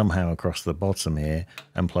somehow across the bottom here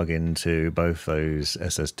and plug into both those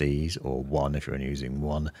SSDs, or one if you're only using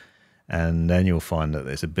one. And then you'll find that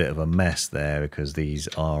there's a bit of a mess there because these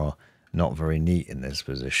are not very neat in this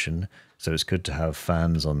position. So it's good to have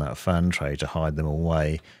fans on that fan tray to hide them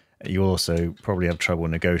away. You also probably have trouble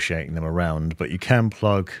negotiating them around, but you can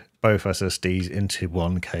plug both SSDs into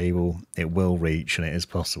one cable. It will reach and it is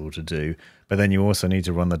possible to do. But then you also need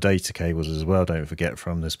to run the data cables as well, don't forget,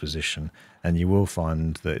 from this position. And you will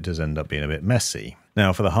find that it does end up being a bit messy.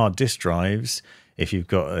 Now for the hard disk drives, if you've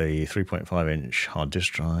got a 3.5-inch hard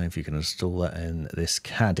disk drive, you can install that in this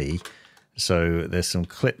caddy. So there's some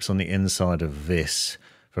clips on the inside of this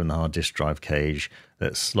from the hard disk drive cage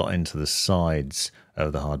that slot into the sides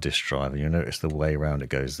of the hard disk drive, and you'll notice the way around it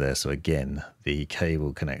goes there. So again, the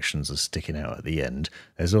cable connections are sticking out at the end.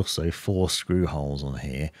 There's also 4 screw holes on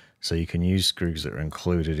here, so you can use screws that are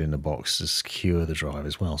included in the box to secure the drive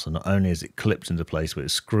as well. So not only is it clipped into place, but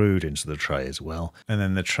it's screwed into the tray as well. And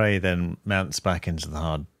then the tray then mounts back into the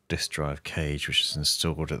hard disk drive cage, which is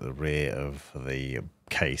installed at the rear of the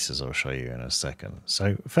case, as I'll show you in a second.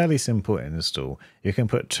 So fairly simple to install. You can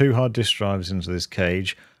put 2 hard disk drives into this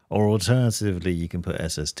cage, or alternatively you can put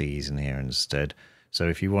SSDs in here instead. So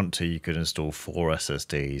if you want to, you could install 4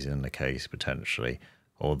 SSDs in the case potentially,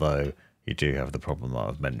 although you do have the problem that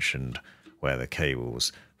I've mentioned where the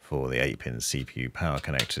cables for the 8-pin CPU power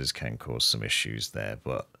connectors can cause some issues there,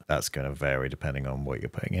 but that's going to vary depending on what you're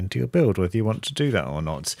putting into your build, whether you want to do that or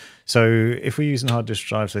not. So if we're using hard disk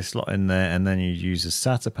drives, they slot in there, and then you use the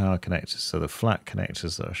SATA power connectors, so the flat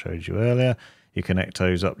connectors that I showed you earlier, you connect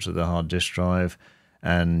those up to the hard disk drive,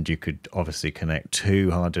 and you could obviously connect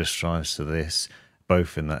 2 hard disk drives to this,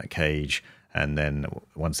 both in that cage, and then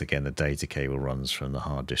once again the data cable runs from the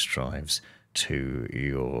hard disk drives to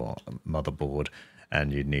your motherboard,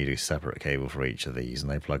 and you'd need a separate cable for each of these, and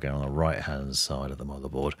they plug in on the right hand side of the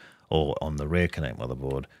motherboard or on the rear connect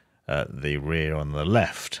motherboard, the rear on the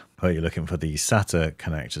left. Where you're looking for the SATA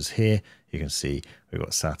connectors here, you can see we've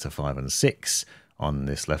got SATA 5 and 6 on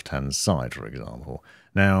this left hand side, for example.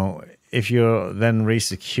 Now if you're then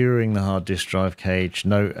resecuring the hard disk drive cage,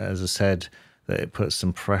 note, as I said, that it puts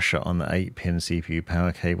some pressure on the 8-pin CPU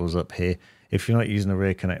power cables up here. If you're not using a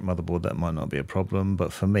rear connect motherboard, that might not be a problem,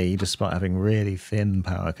 but for me, despite having really thin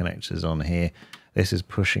power connectors on here, this is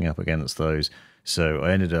pushing up against those. So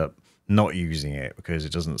I ended up not using it because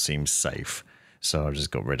it doesn't seem safe. So I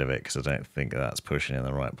just got rid of it because I don't think that's pushing in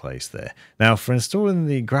the right place there. Now for installing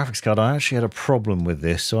the graphics card, I actually had a problem with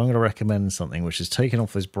this, so I'm going to recommend something which is taking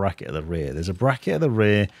off this bracket at the rear. There's a bracket at the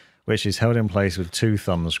rear which is held in place with 2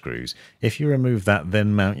 thumb screws. If you remove that,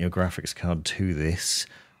 then mount your graphics card to this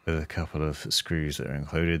with a couple of screws that are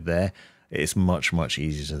included there, it's much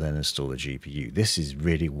easier to then install the GPU. This is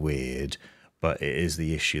really weird, but it is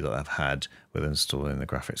the issue that I've had with installing the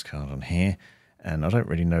graphics card on here. And I don't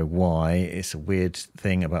really know why. It's a weird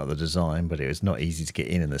thing about the design, but it was not easy to get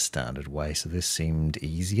in the standard way. So this seemed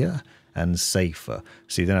easier and safer.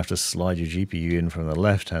 So you then have to slide your GPU in from the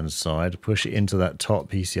left-hand side, push it into that top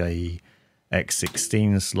PCIe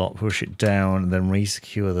X16 slot, push it down, and then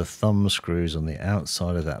re-secure the thumb screws on the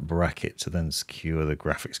outside of that bracket to then secure the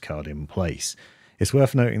graphics card in place. It's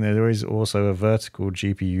worth noting that there is also a vertical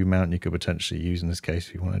GPU mount you could potentially use in this case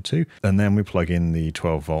if you wanted to. And then we plug in the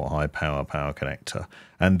 12-volt high power connector.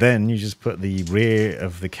 And then you just put the rear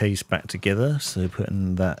of the case back together. So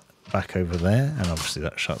putting that back over there, and obviously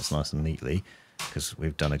that shuts nice and neatly because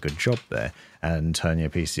we've done a good job there. And turn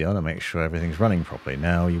your PC on and make sure everything's running properly.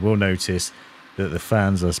 Now you will notice that the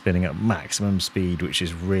fans are spinning at maximum speed, which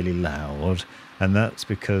is really loud. And that's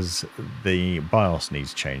because the BIOS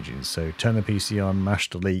needs changing. So turn the PC on, mash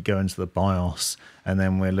delete, go into the BIOS, and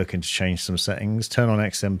then we're looking to change some settings. Turn on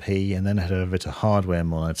XMP and then head over to hardware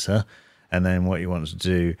monitor. And then what you want to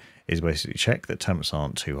do is basically check that temps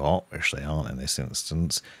aren't too hot, which they aren't in this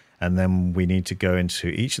instance. And then we need to go into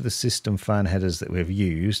each of the system fan headers that we've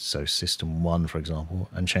used, so system 1 for example,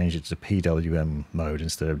 and change it to PWM mode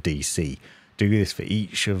instead of DC. Do this for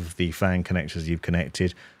each of the fan connectors you've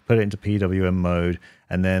connected, put it into PWM mode,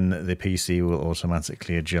 and then the PC will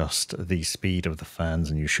automatically adjust the speed of the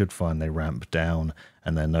fans, and you should find they ramp down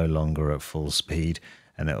and they're no longer at full speed,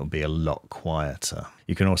 and it'll be a lot quieter.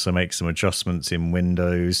 You can also make some adjustments in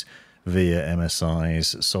Windows via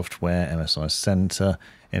MSI's software, MSI Center,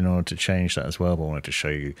 in order to change that as well, but I wanted to show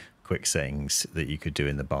you quick settings that you could do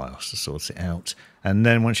in the BIOS to sort it out. And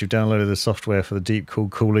then once you've downloaded the software for the Deep Cool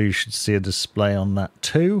Cooler, you should see a display on that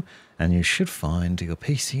too, and you should find your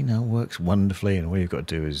PC now works wonderfully, and all you've got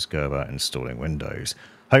to do is go about installing Windows.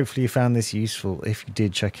 Hopefully you found this useful. If you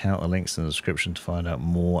did, check out the links in the description to find out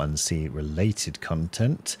more and see related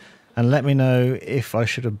content. And let me know if I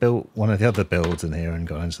should have built one of the other builds in here and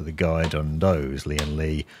gone into the guide on those,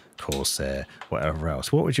 Lee, Corsair, whatever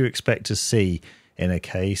else. What would you expect to see in a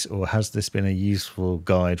case, or has this been a useful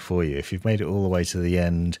guide for you? If you've made it all the way to the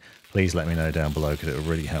end, please let me know down below because it would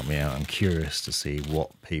really help me out. I'm curious to see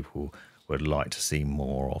what people would like to see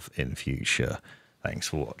more of in future. Thanks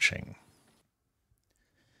for watching.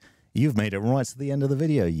 You've made it right to the end of the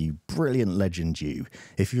video, you brilliant legend you.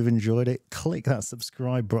 If you've enjoyed it, click that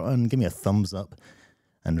subscribe button, give me a thumbs up,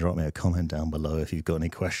 and drop me a comment down below if you've got any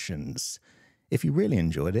questions. If you really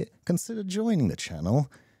enjoyed it, consider joining the channel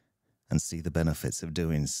and see the benefits of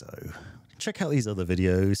doing so. Check out these other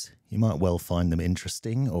videos, you might well find them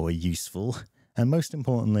interesting or useful, and most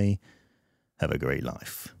importantly, have a great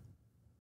life.